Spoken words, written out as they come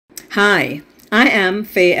Hi, I am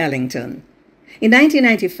Faye Ellington. In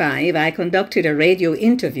 1995, I conducted a radio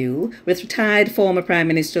interview with retired former Prime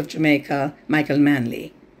Minister of Jamaica, Michael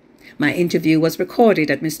Manley. My interview was recorded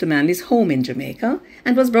at Mr. Manley's home in Jamaica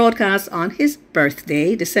and was broadcast on his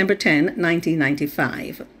birthday, December 10,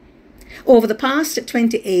 1995. Over the past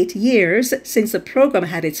 28 years since the program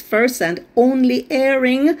had its first and only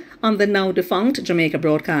airing on the now defunct Jamaica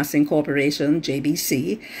Broadcasting Corporation,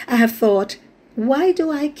 JBC, I have thought, why do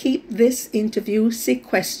I keep this interview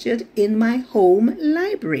sequestered in my home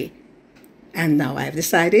library? And now I've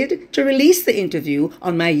decided to release the interview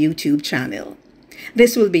on my YouTube channel.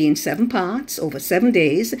 This will be in 7 parts over 7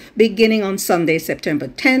 days, beginning on Sunday, September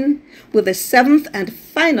 10, with the 7th and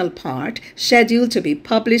final part scheduled to be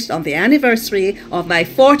published on the anniversary of my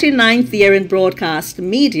 49th year in broadcast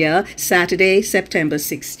media, Saturday, September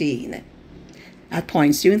 16. At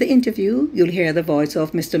points during the interview, you'll hear the voice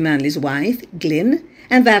of Mr. Manley's wife, Glynne,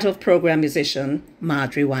 and that of program musician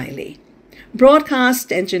Marjorie Whylie.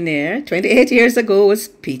 Broadcast engineer 28 years ago was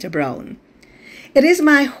Peter Brown. It is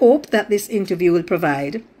my hope that this interview will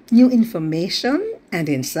provide new information and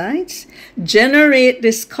insights, generate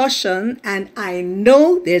discussion, and I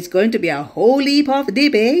know there's going to be a whole heap of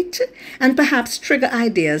debate, and perhaps trigger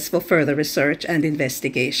ideas for further research and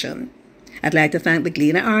investigation. I'd like to thank the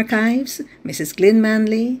Gleaner Archives, Mrs. Glynne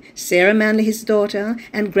Manley, Sarah Manley, his daughter,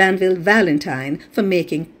 and Granville Valentine for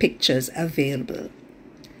making pictures available.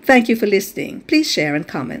 Thank you for listening. Please share and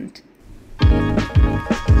comment.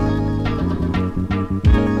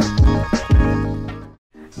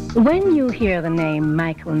 When you hear the name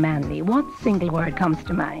Michael Manley, what single word comes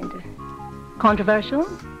to mind? Controversial?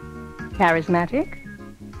 Charismatic?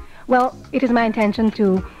 Well, it is my intention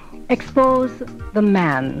to expose the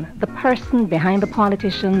man, the person behind the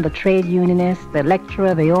politician, the trade unionist, the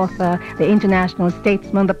lecturer, the author, the international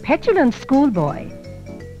statesman, the petulant schoolboy.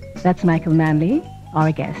 That's Michael Manley,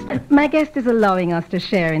 our guest. My guest is allowing us to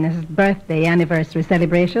share in his birthday anniversary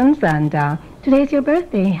celebrations, and today's your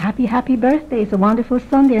birthday. Happy, happy birthday. It's a wonderful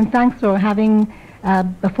Sunday, and thanks for having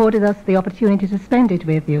afforded us the opportunity to spend it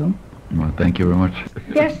with you. Well, thank you very much.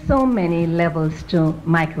 There's so many levels to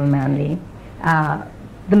Michael Manley.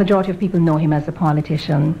 The majority of people know him as a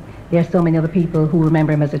politician. There are so many other people who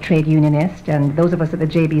remember him as a trade unionist, and those of us at the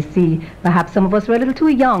JBC, perhaps some of us were a little too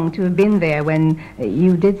young to have been there when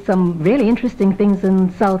you did some really interesting things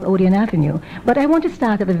in South Odeon Avenue. But I want to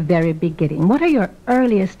start at the very beginning. What are your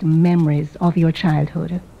earliest memories of your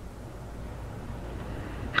childhood?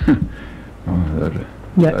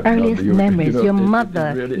 Your earliest memories, your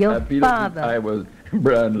mother, really your father. I was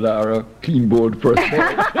Brian Lara, clean board first.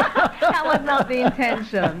 That was not the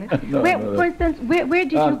intention. No. For instance, where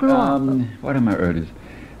did you grow up? What are my earliest?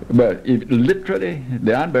 But literally,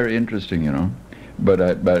 they aren't very interesting, you know. But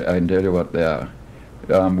I can tell you what they are.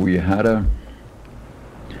 We had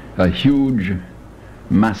a huge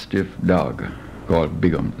mastiff dog called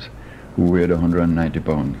Bigums, who weighed 190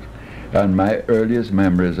 pounds. And my earliest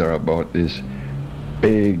memories are about this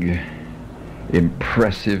big,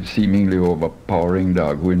 impressive, seemingly overpowering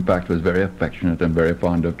dog, who in fact was very affectionate and very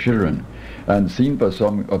fond of children, and seemed for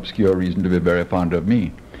some obscure reason to be very fond of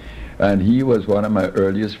me. And he was one of my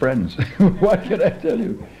earliest friends. What can I tell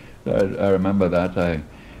you? I remember that. I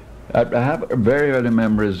have very early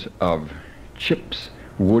memories of chips,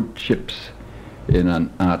 wood chips, in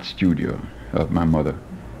an art studio of my mother,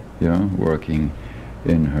 you know, working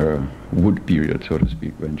in her wood period, so to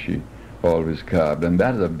speak, when she always carved. And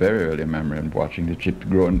that is a very early memory of watching the chips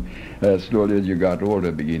grow, and slowly as you got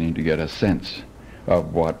older, beginning to get a sense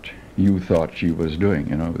of what you thought she was doing,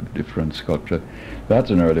 you know, with different sculpture.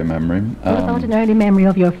 That's an early memory. What about an early memory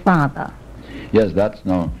of your father? Yes, that's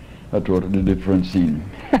now a totally different scene.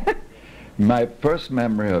 My first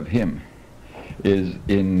memory of him is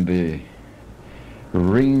in the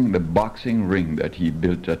ring, the boxing ring that he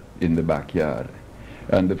built in the backyard.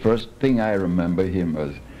 And the first thing I remember him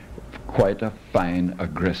was quite a fine,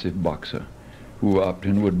 aggressive boxer who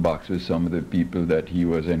often would box with some of the people that he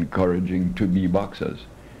was encouraging to be boxers.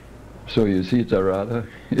 So you see, it's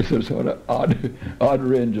a sort of odd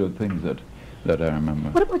range of things that I remember.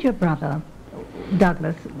 What about your brother,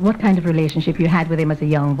 Douglas? What kind of relationship you had with him as a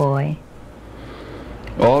young boy?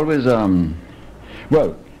 Always,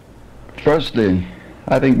 well, firstly,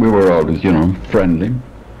 I think we were always, you know, friendly,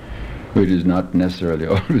 which is not necessarily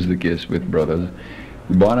always the case with brothers.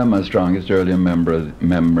 One of my strongest early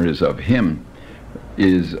memories of him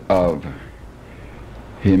is of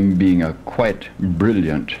him being a quite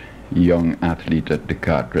brilliant young athlete at the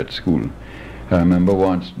Carteret School. I remember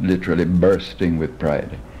once literally bursting with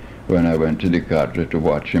pride when I went to the Carteret to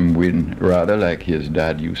watch him win, rather like his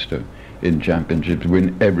dad used to in championships,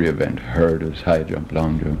 win every event, hurdles, high jump,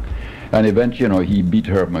 long jump. And eventually, he beat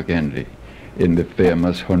Herb McKinley in the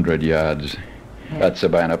famous 100 yards at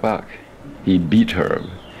Savannah Park. He beat Herb.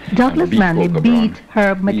 Douglas Manley beat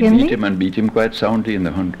Herb McKinley? He beat him quite soundly in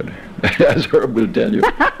the 100, as Herb will tell you.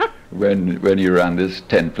 when he ran this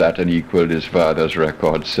 10 flat and equaled his father's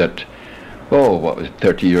record set,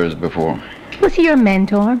 30 years before. Was he your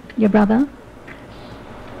mentor, your brother?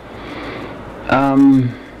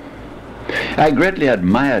 I greatly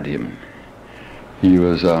admired him. He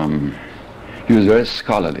was very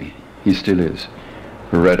scholarly. He still is.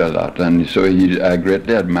 Read a lot, and so I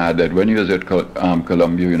greatly admired that. When he was at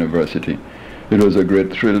Columbia University, it was a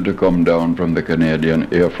great thrill to come down from the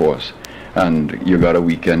Canadian Air Force, and you got a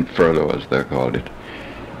weekend furlough, as they called it,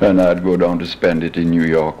 and I'd go down to spend it in New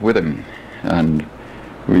York with him, and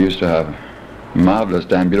we used to have marvelous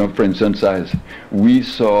time. For instance, we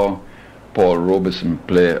saw Paul Robeson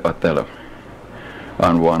play Othello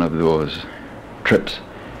on one of those trips.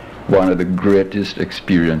 One of the greatest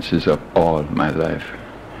experiences of all my life.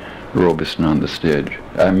 Robeson on the stage.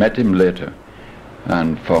 I met him later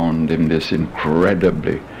and found him this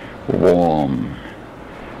incredibly warm,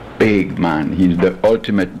 big man. He's the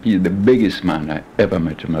biggest man I ever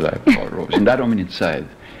met in my life, Paul Robeson. I don't mean in size.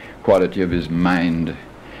 Quality of his mind,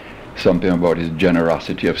 something about his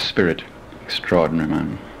generosity of spirit. Extraordinary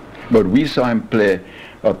man. But we saw him play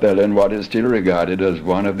Othello in what is still regarded as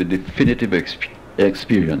one of the definitive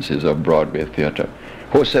experiences of Broadway theater.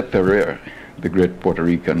 Jose Ferrer, the great Puerto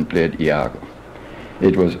Rican, played Iago.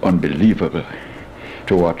 It was unbelievable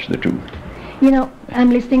to watch the two.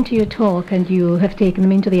 I'm listening to your talk, and you have taken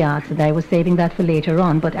them into the arts, and I was saving that for later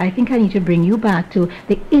on, but I think I need to bring you back to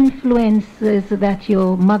the influences that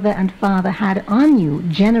your mother and father had on you,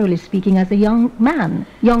 generally speaking, as a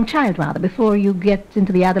young child rather, before you get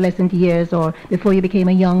into the adolescent years or before you became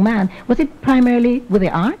a young man. Was it primarily with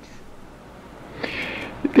the arts?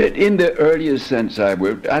 In the earliest sense, I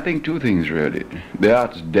think two things really. The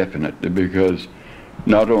arts definitely, because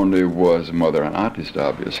not only was mother an artist,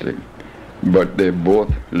 obviously, but they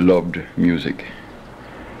both loved music.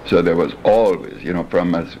 So there was always,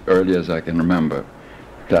 from as early as I can remember,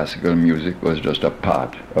 classical music was just a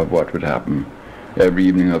part of what would happen every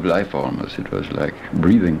evening of life almost. It was like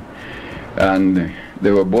breathing. And they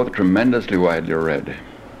were both tremendously widely read,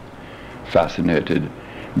 fascinated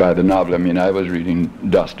by the novel. I was reading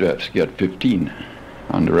Dostoevsky at 15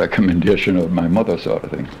 on the recommendation of my mother, sort of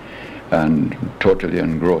thing, and totally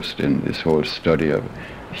engrossed in this whole study of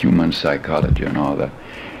human psychology and all that.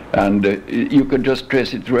 And you could just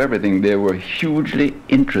trace it through everything. They were hugely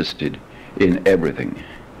interested in everything.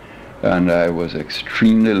 And I was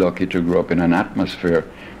extremely lucky to grow up in an atmosphere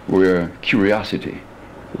where curiosity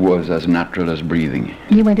was as natural as breathing.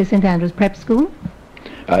 You went to St. Andrew's Prep School?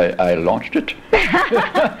 I launched it.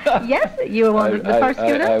 Yes, you were one of the first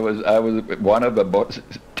students? I was one of about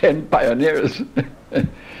 10 pioneers.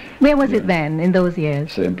 Where was it then, in those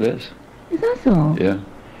years? Same place. Is that so? Yeah.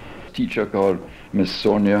 Teacher called Miss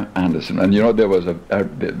Sonia Anderson, and there was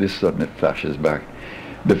this suddenly flashes back.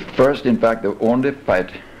 The only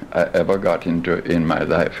fight I ever got into in my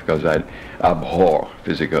life, because I abhor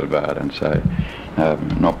physical violence. I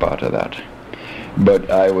have no part of that. But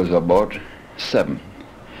I was about 7,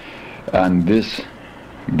 and this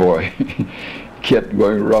boy kept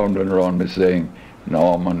going round and round me saying,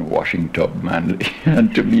 Norman Washington Manley.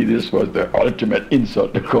 And to me this was the ultimate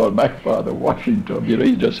insult to call my father Washington.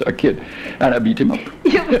 He's just a kid. And I beat him up.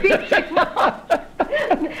 You beat him up?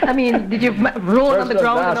 Did you roll on the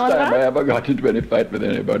ground and all that? Last time I ever got into any fight with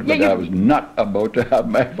anybody, but I was not about to have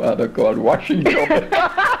my father called Washington.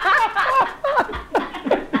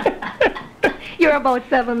 You're about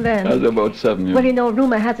 7 then? I was about 7, yeah. Well,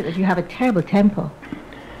 rumor has it that you have a terrible temper.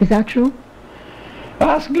 Is that true?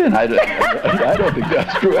 Ask Glynne. I don't think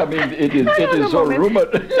that's true. It is so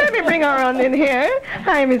rumored. Let me bring her on in here.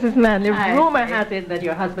 Hi, Mrs. Manley. Rumor has it that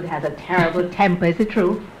your husband has a terrible temper. Is it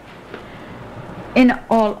true? In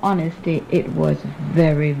all honesty, it was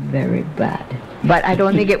very, very bad. But I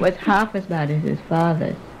don't think it was half as bad as his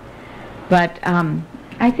father's. But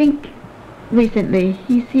I think recently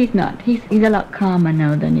he's a lot calmer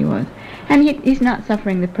now than he was. And he's not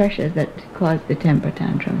suffering the pressures that caused the temper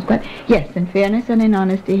tantrums. But yes, in fairness and in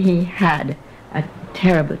honesty, he had a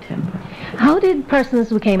terrible temper. How did persons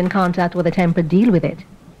who came in contact with a temper deal with it?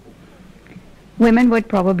 Women would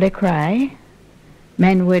probably cry.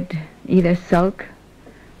 Men would either sulk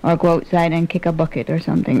or go outside and kick a bucket or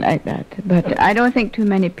something like that. But I don't think too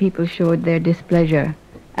many people showed their displeasure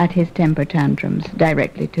at his temper tantrums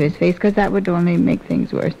directly to his face, because that would only make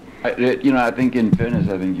things worse. I think in fairness,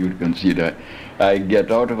 I think you'd consider I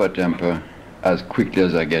get out of a temper as quickly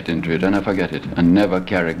as I get into it, and I forget it, and never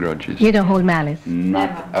carry grudges. You don't hold malice?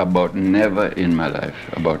 Never in my life,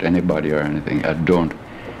 about anybody or anything. I don't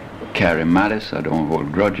carry malice, I don't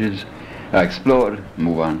hold grudges. I explode,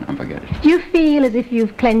 move on, and forget it. Do you feel as if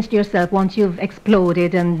you've cleansed yourself once you've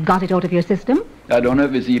exploded and got it out of your system? I don't know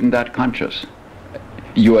if it's even that conscious.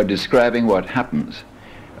 You are describing what happens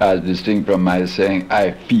as distinct from my saying,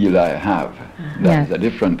 I feel I have. That's a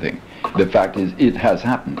different thing. The fact is, it has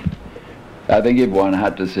happened. I think if one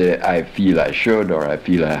had to say, I feel I should, or I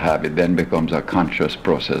feel I have, it then becomes a conscious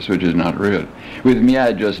process, which is not real. With me,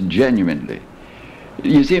 I just genuinely,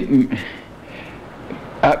 you see,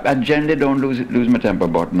 I generally don't lose my temper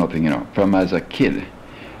about nothing, From as a kid,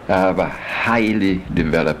 I have a highly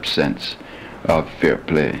developed sense of fair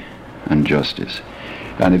play and justice.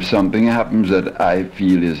 And if something happens that I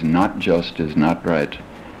feel is not just, is not right,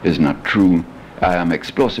 is not true, I am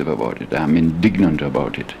explosive about it. I am indignant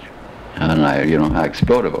about it. And I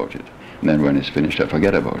explode about it. And then when it's finished, I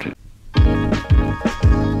forget about it.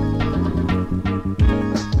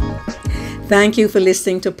 Thank you for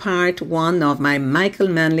listening to part 1 of my Michael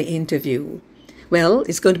Manley interview. Well,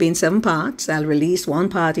 it's going to be in 7 parts. I'll release 1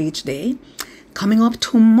 part each day. Coming up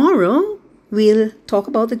tomorrow, we'll talk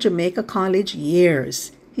about the Jamaica College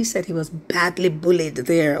years. He said he was badly bullied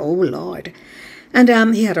there, oh Lord. And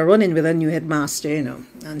he had a run-in with a new headmaster,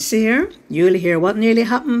 And see here, you'll hear what nearly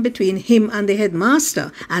happened between him and the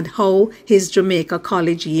headmaster and how his Jamaica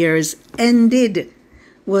College years ended.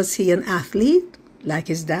 Was he an athlete like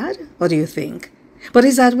his dad? What do you think? But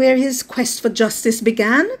is that where his quest for justice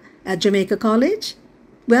began? At Jamaica College?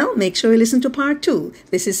 Well, make sure you listen to part 2.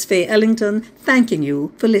 This is Faye Ellington thanking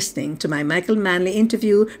you for listening to my Michael Manley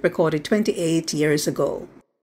interview recorded 28 years ago.